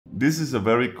this is a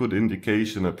very good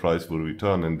indication a price will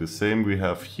return, and the same we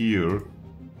have here.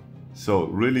 So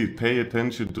really pay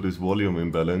attention to this volume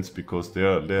imbalance because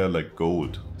they're like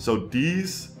gold. So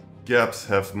these gaps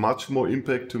have much more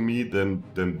impact to me than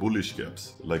bullish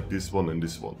gaps like this one and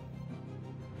this one.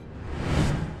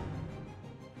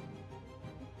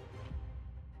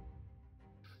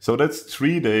 So that's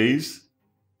 3 days.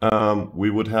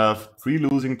 We would have 3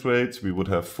 losing trades, we would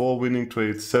have 4 winning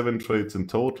trades, 7 trades in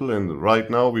total, and right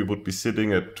now we would be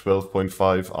sitting at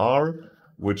 12.5 R,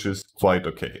 which is quite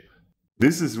okay.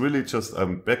 This is really just,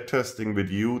 I'm backtesting with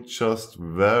you, just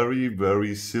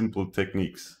very simple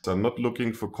techniques. I'm not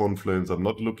looking for confluence, I'm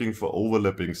not looking for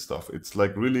overlapping stuff. It's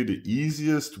like really the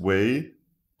easiest way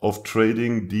of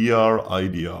trading DR,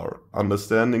 IDR.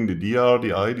 Understanding the DR, the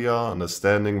IDR,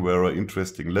 understanding where are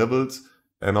interesting levels.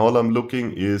 And all I'm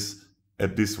looking is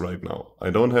at this right now. I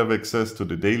don't have access to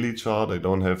the daily chart. I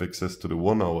don't have access to the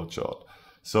 1 hour chart.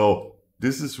 So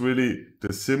this is really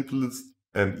the simplest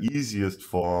and easiest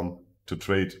form to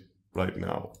trade right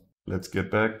now. Let's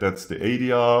get back. That's the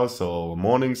ADR, so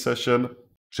morning session.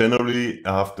 Generally,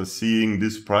 after seeing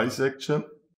this price action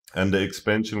and the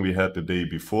expansion we had the day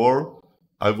before,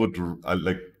 I would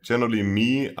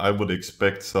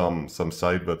expect some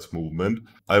sideways movement.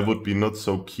 I would be not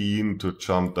so keen to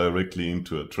jump directly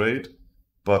into a trade,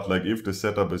 but like if the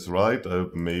setup is right, I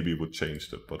maybe would change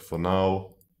that. But for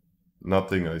now,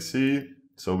 nothing I see.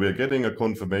 So we are getting a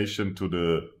confirmation to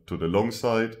the long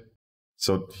side.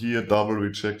 So here double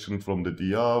rejection from the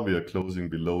DR. We are closing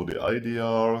below the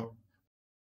IDR.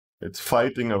 It's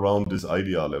fighting around this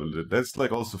IDR level. That's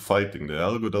like also fighting. The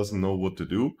algo doesn't know what to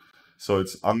do. So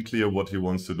it's unclear what he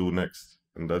wants to do next.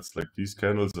 And that's like these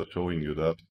candles are showing you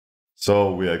that.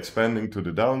 So we are expanding to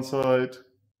the downside.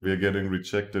 We are getting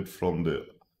rejected from the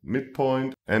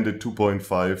midpoint and the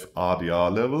 2.5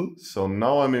 RDR level. So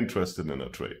now I'm interested in a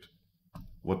trade.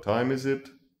 What time is it?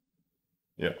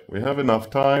 Yeah, we have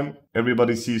enough time.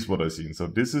 Everybody sees what I see. So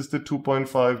this is the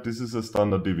 2.5. This is a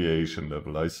standard deviation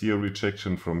level. I see a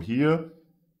rejection from here.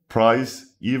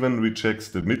 Price even rejects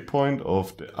the midpoint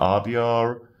of the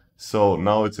RDR. So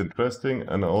now it's interesting.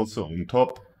 And also on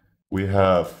top, we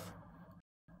have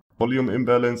volume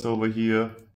imbalance over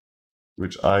here,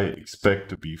 which I expect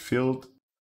to be filled.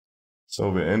 So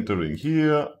we're entering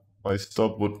here. My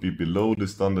stop would be below the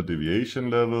standard deviation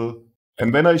level.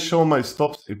 And when I show my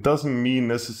stops, it doesn't mean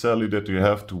necessarily that you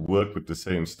have to work with the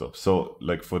same stop. So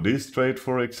like for this trade,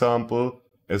 for example,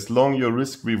 as long your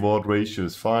risk reward ratio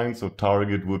is fine, so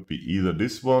target would be either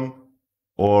this one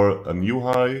or a new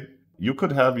high. You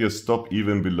could have your stop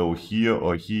even below here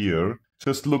or here.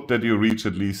 Just look that you reach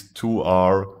at least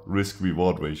 2R risk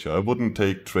reward ratio. I wouldn't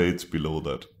take trades below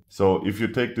that. So if you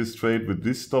take this trade with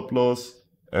this stop loss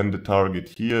and the target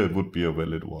here, it would be a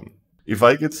valid one. If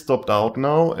I get stopped out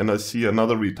now and I see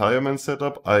another retirement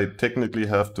setup, I technically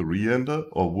have to re-enter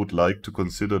or would like to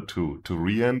consider to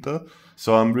re-enter.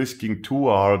 So I'm risking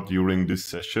 2R during this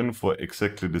session for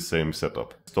exactly the same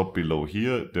setup. Stop below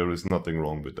here, there is nothing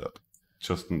wrong with that.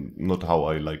 Just not how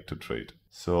I like to trade.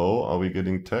 So are we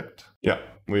getting tagged? Yeah,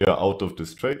 we are out of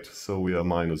this trade, so we are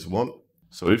 -1.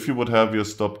 So if you would have your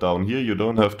stop down here, you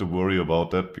don't have to worry about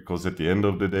that because at the end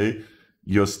of the day,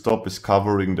 your stop is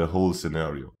covering the whole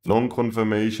scenario. Long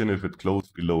confirmation, if it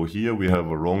closed below here, we have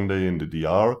a wrong day in the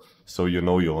DR, so you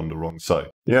know you're on the wrong side.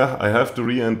 Yeah, I have to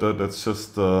re-enter. That's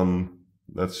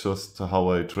just how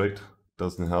I trade.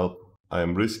 Doesn't help. I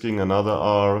am risking another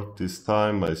R. This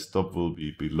time my stop will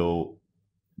be below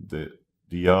the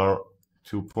DR,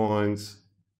 2 points,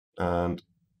 and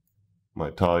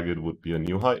my target would be a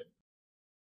new high.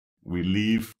 We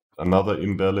leave another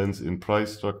imbalance in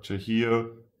price structure here.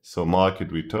 So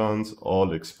market returns,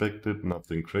 all expected,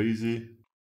 nothing crazy.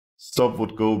 Stop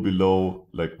would go below,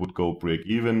 would go break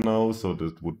even now. So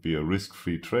that would be a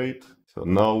risk-free trade. So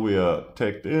now we are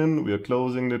tagged in, we are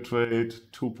closing the trade,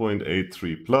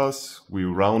 2.83 plus. We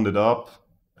round it up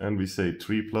and we say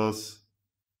 3 plus.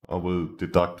 I will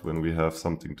deduct when we have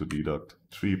something to deduct.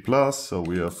 3 plus, so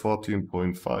we are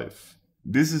 14.5.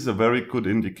 This is a very good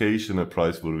indication a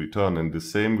price will return, and the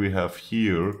same we have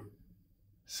here.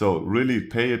 So really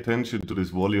pay attention to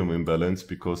this volume imbalance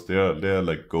because they're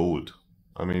like gold.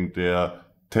 I mean, they're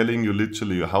telling you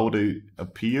literally how they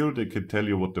appear. They can tell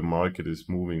you what the market is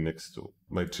moving next to.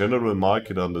 My general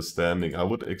market understanding, I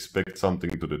would expect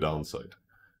something to the downside.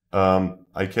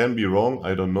 I can be wrong,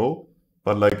 I don't know.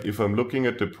 But like if I'm looking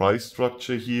at the price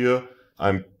structure here,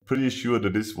 I'm pretty sure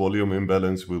that this volume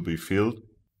imbalance will be filled.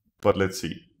 But let's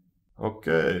see.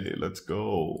 Okay, let's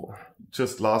go.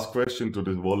 Just last question to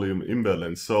this volume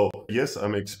imbalance. So yes,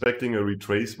 I'm expecting a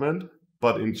retracement,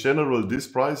 but in general, this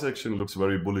price action looks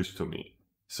very bullish to me.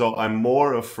 So I'm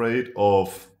more afraid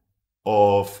of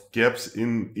gaps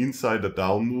inside a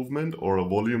down movement or a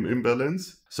volume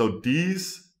imbalance. So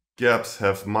these gaps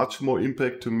have much more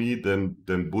impact to me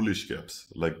than bullish gaps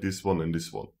like this one and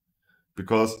this one.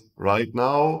 Because right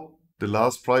now, the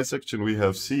last price action we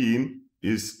have seen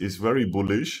is very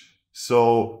bullish.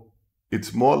 So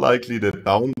it's more likely that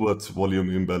downwards volume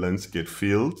imbalance get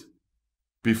filled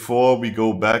before we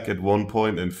go back at one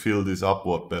point and fill these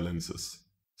upward balances.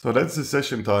 So that's the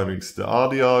session timings. The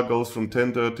RDR goes from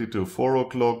 10:30 to 4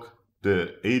 o'clock.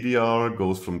 The ADR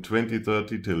goes from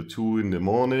 20:30 till 2 in the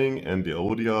morning, and the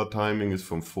ODR timing is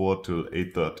from 4 till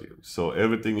 8:30. So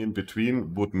everything in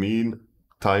between would mean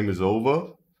time is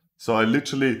over. So I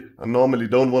normally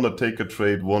don't want to take a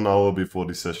trade 1 hour before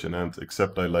the session ends,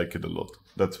 except I like it a lot.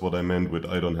 That's what I meant with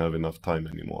I don't have enough time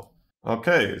anymore.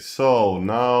 Okay, so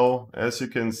now, as you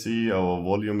can see, our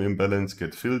volume imbalance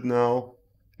gets filled now.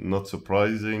 Not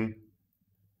surprising.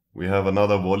 We have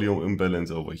another volume imbalance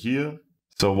over here.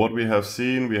 So what we have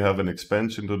seen, we have an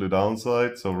expansion to the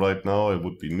downside. So right now it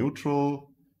would be neutral.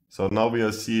 So now we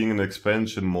are seeing an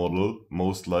expansion model,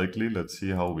 most likely. Let's see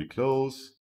how we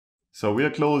close. So we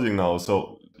are closing now.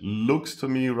 So looks to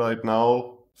me right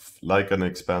now like an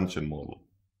expansion model.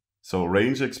 So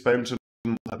range expansion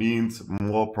means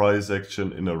more price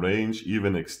action in a range,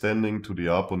 even extending to the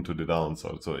up and to the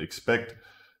downside. So expect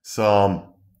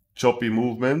some choppy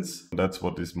movements. That's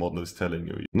what this model is telling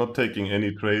you. You're not taking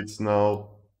any trades now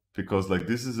because like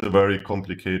this is a very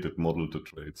complicated model to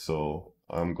trade. So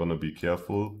I'm gonna be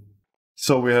careful.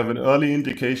 So we have an early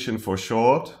indication for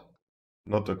short,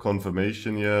 not a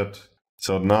confirmation yet.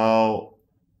 So now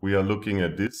we are looking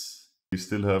at this. We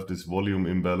still have this volume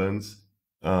imbalance,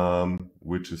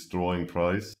 which is drawing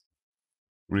price.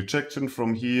 Rejection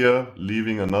from here,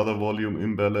 leaving another volume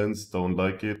imbalance, don't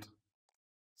like it.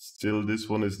 Still, this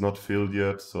one is not filled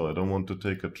yet, so I don't want to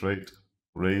take a trade.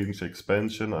 Range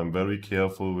expansion, I'm very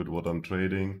careful with what I'm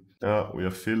trading. Yeah, we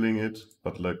are filling it,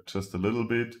 but like just a little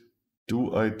bit.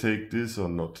 Do I take this or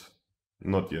not?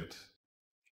 Not yet.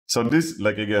 So this,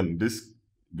 like again, this,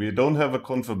 we don't have a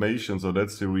confirmation, so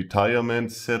that's the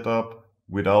retirement setup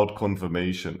without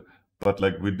confirmation. But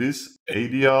like with this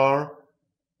ADR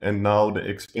and now the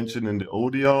expansion in the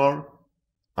ODR,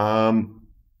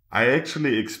 I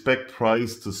actually expect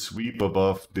price to sweep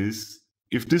above this.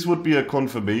 If this would be a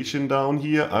confirmation down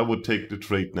here, I would take the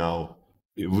trade now.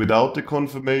 Without the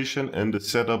confirmation and the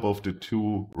setup of the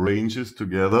two ranges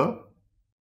together,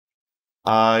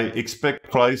 I expect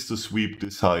price to sweep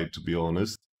this high, to be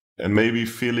honest, and maybe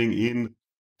filling in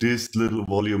this little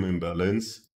volume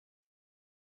imbalance.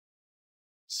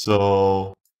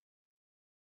 So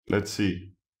let's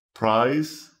see.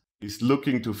 Price is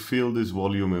looking to fill this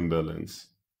volume imbalance.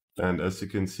 And as you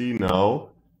can see now,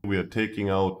 we are taking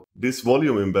out this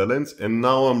volume imbalance, and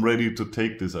now I'm ready to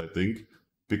take this, I think,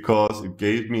 because it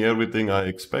gave me everything I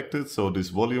expected. So this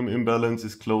volume imbalance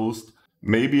is closed.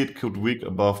 Maybe it could wick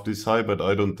above this high, but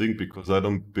I don't think, because I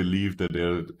don't believe that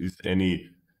there is any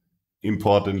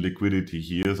important liquidity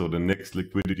here. So the next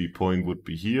liquidity point would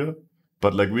be here.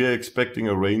 But like we are expecting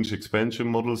a range expansion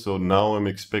model, so now I'm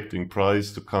expecting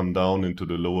price to come down into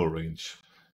the lower range.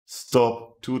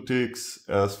 Stop 2 ticks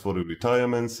as for the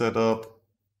retirement setup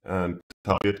and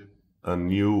target a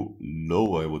new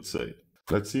low, I would say.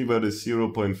 Let's see where the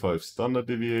 0.5 standard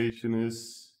deviation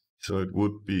is. So it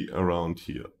would be around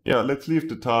here. Yeah, let's leave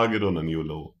the target on a new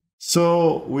low.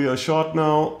 So we are short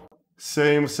now.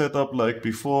 Same setup like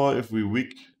before. If we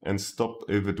wick and stop,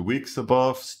 if it wicks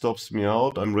above, stops me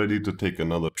out, I'm ready to take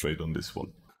another trade on this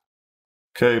one.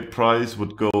 Okay, price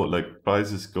would go, like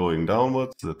price is going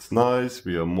downwards. That's nice.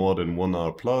 We are more than 1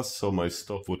 hour plus. So my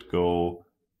stop would go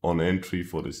on entry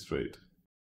for this trade.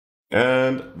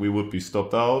 And we would be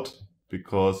stopped out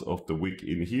because of the wick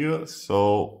in here.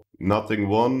 So nothing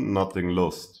won, nothing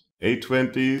lost.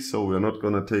 820, so we're not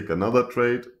going to take another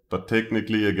trade. But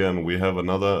technically, again, we have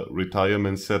another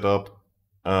retirement setup.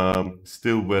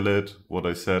 Still valid what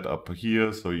I said up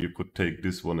here. So you could take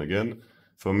this one again.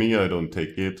 For me, I don't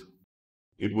take it.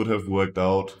 It would have worked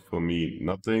out. For me,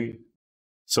 nothing.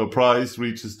 So price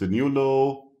reaches the new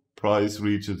low. Price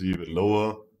reaches even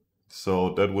lower.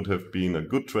 So that would have been a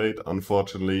good trade.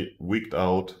 Unfortunately, wicked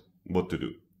out. What to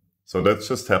do? So that's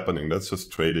just happening. That's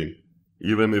just trading.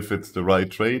 Even if it's the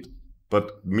right trade.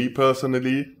 But me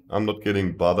personally, I'm not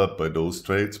getting bothered by those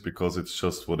trades because it's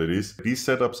just what it is. These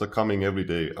setups are coming every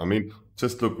day. I mean,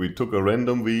 just look, we took a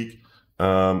random week.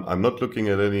 I'm not looking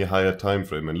at any higher time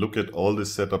frame, and look at all the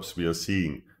setups we are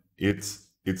seeing. It's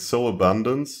so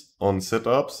abundant on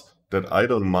setups that I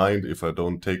don't mind if I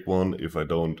don't take one, if I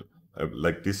don't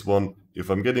Like this one, if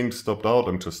I'm getting stopped out,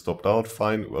 I'm just stopped out,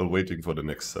 fine, while waiting for the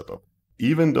next setup.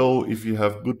 Even though if you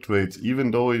have good trades, even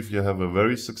though if you have a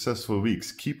very successful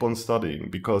weeks, keep on studying,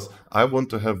 because I want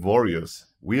to have warriors.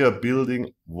 We are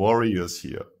building warriors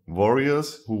here.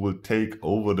 Warriors who will take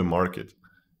over the market.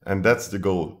 And that's the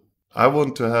goal. I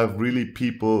want to have really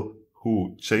people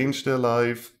who change their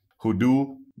life, who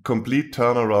do complete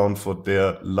turnaround for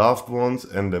their loved ones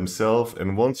and themselves.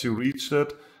 And once you reach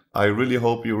that, I really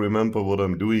hope you remember what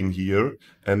I'm doing here,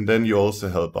 and then you also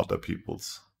help other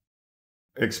people's.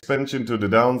 Expansion to the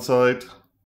downside.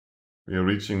 We are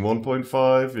reaching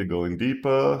 1.5, we're going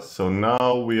deeper. So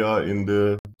now we are in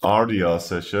the RDR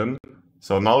session.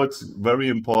 So now it's very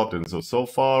important. So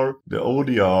far the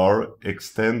ODR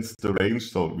extends the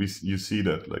range. So you see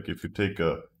that, like if you take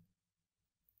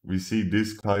we see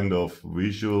this kind of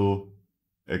visual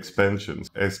expansions.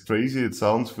 As crazy it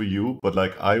sounds for you, but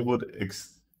like I would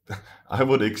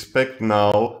expect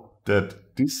now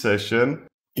that this session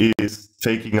is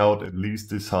taking out at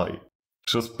least this high,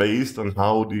 just based on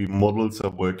how the models are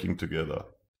working together.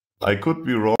 I could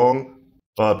be wrong,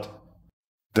 but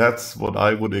that's what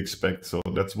I would expect. So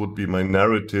that would be my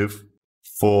narrative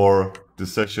for the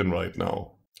session right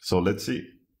now. So let's see.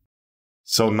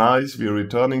 So nice, we are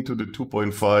returning to the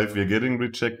 2.5, we are getting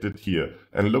rejected here.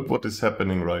 And look what is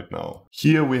happening right now.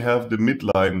 Here we have the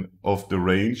midline of the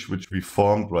range, which we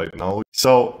formed right now.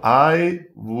 So I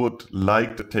would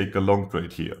like to take a long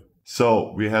trade here.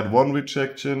 So we had one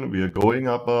rejection, we are going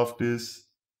above this,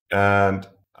 and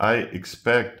I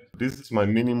expect this is my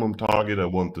minimum target I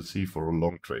want to see for a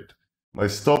long trade. My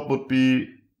stop would be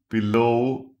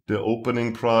below the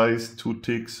opening price, 2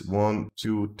 ticks, 1,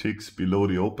 2 ticks below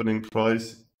the opening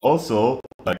price. Also,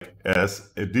 like as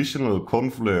additional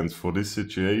confluence for this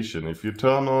situation, if you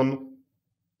turn on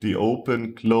the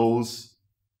open close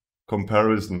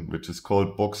comparison, which is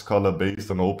called box color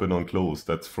based on open on close,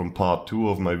 that's from part 2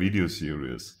 of my video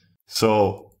series.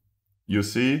 So you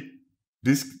see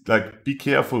this, like be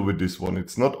careful with this one.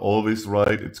 It's not always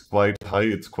right. It's quite high.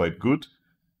 It's quite good.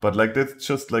 But like that's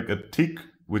just like a tick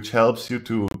which helps you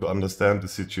to understand the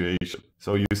situation.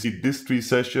 So you see this tree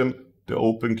session, the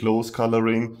open close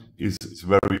coloring is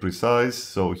very precise.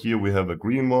 So here we have a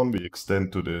green one, we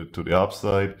extend to the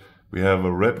upside. We have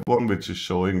a red one which is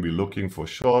showing we're looking for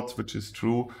shorts, which is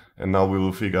true. And now we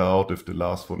will figure out if the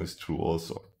last one is true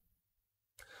also.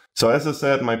 So as I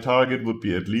said, my target would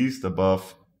be at least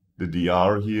above the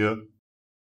DR here.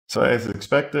 So as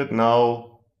expected,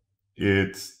 now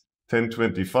it's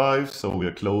 10:25, so we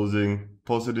are closing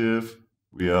positive.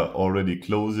 We are already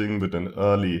closing with an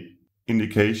early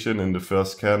indication in the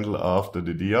first candle after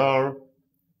the DR.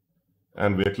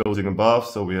 And we are closing above,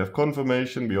 so we have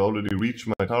confirmation. We already reached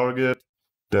my target.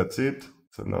 That's it.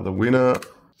 It's another winner.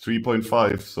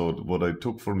 3.5. So what I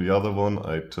took from the other one,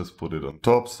 I just put it on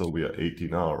top. So we are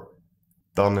 18R.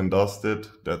 Done and dusted.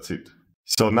 That's it.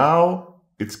 So now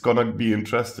it's gonna be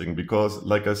interesting because,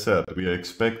 like I said, we are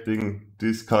expecting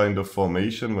this kind of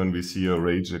formation when we see a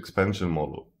range expansion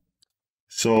model.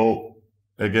 So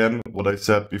again, what I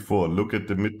said before, look at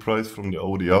the mid price from the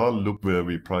ODR, look where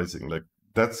we're pricing. Like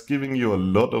that's giving you a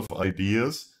lot of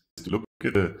ideas to look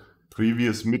at the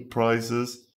previous mid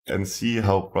prices and see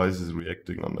how price is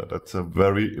reacting on that. That's a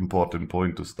very important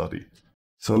point to study.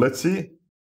 So let's see.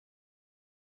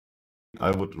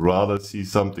 I would rather see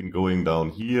something going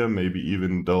down here, maybe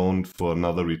even down for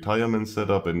another retirement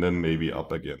setup and then maybe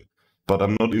up again. But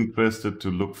I'm not interested to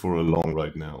look for a long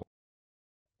right now.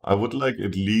 I would like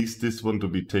at least this one to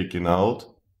be taken out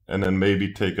and then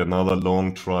maybe take another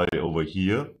long try over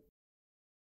here.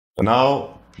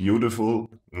 Now, beautiful,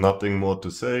 nothing more to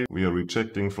say. We are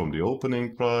rejecting from the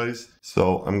opening price.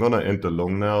 So I'm gonna enter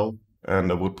long now.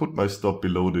 And I would put my stop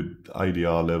below the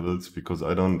IDR levels because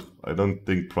I don't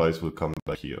think price will come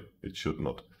back here. It should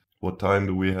not. What time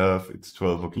do we have? It's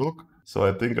 12 o'clock. So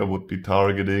I think I would be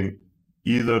targeting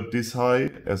either this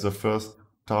high as a first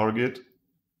target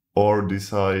or this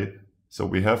high. So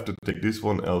we have to take this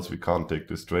one, else we can't take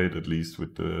this trade, at least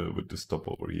with the stop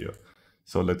over here.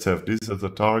 So let's have this as a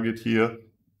target here.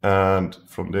 And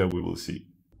from there we will see.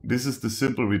 This is the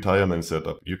simple retirement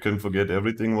setup. You can forget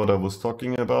everything what I was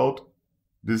talking about.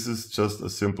 This is just a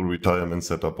simple retirement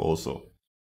setup also.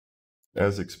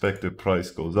 As expected, price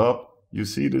goes up. You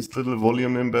see this little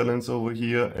volume imbalance over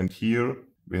here, and here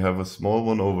we have a small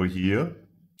one over here.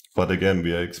 But again,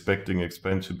 we are expecting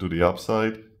expansion to the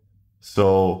upside.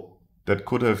 So that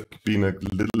could have been a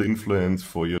little influence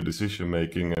for your decision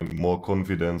making and more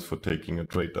confidence for taking a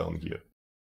trade down here.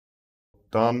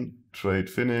 Done, trade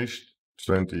finished,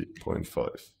 20.5.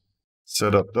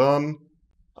 Setup done.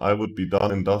 I would be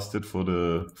done and dusted for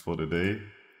the day.